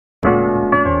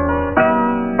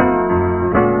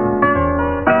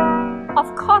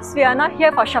course, we are not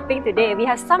here for shopping today. We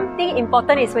have something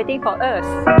important is waiting for us.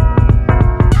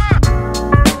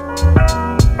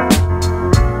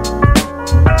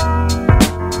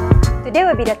 Today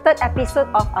will be the third episode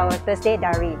of our Thursday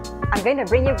Diary. I'm going to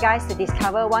bring you guys to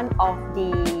discover one of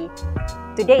the...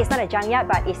 Today it's not a junkyard,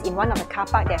 but it's in one of the car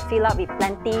park that fill up with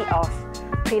plenty of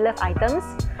pre-loved items.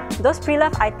 Those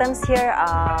pre-loved items here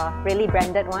are really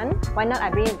branded one. Why not I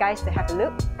bring you guys to have a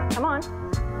look? Come on!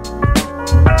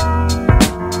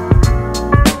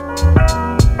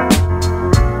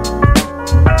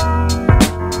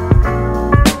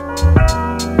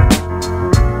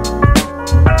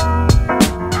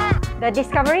 The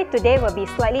discovery today will be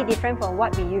slightly different from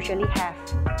what we usually have.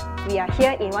 We are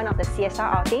here in one of the CSR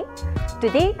outing.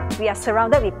 Today, we are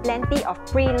surrounded with plenty of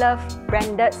pre-loved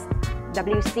branded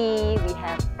WC, we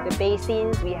have the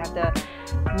basins, we have the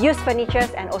used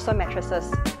furnitures and also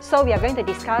mattresses. So we are going to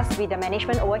discuss with the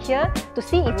management over here to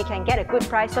see if we can get a good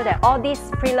price so that all these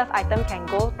pre-loved items can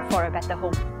go for a better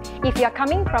home. If you are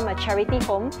coming from a charity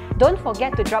home, don't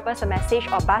forget to drop us a message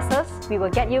or buzz us. We will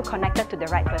get you connected to the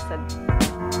right person.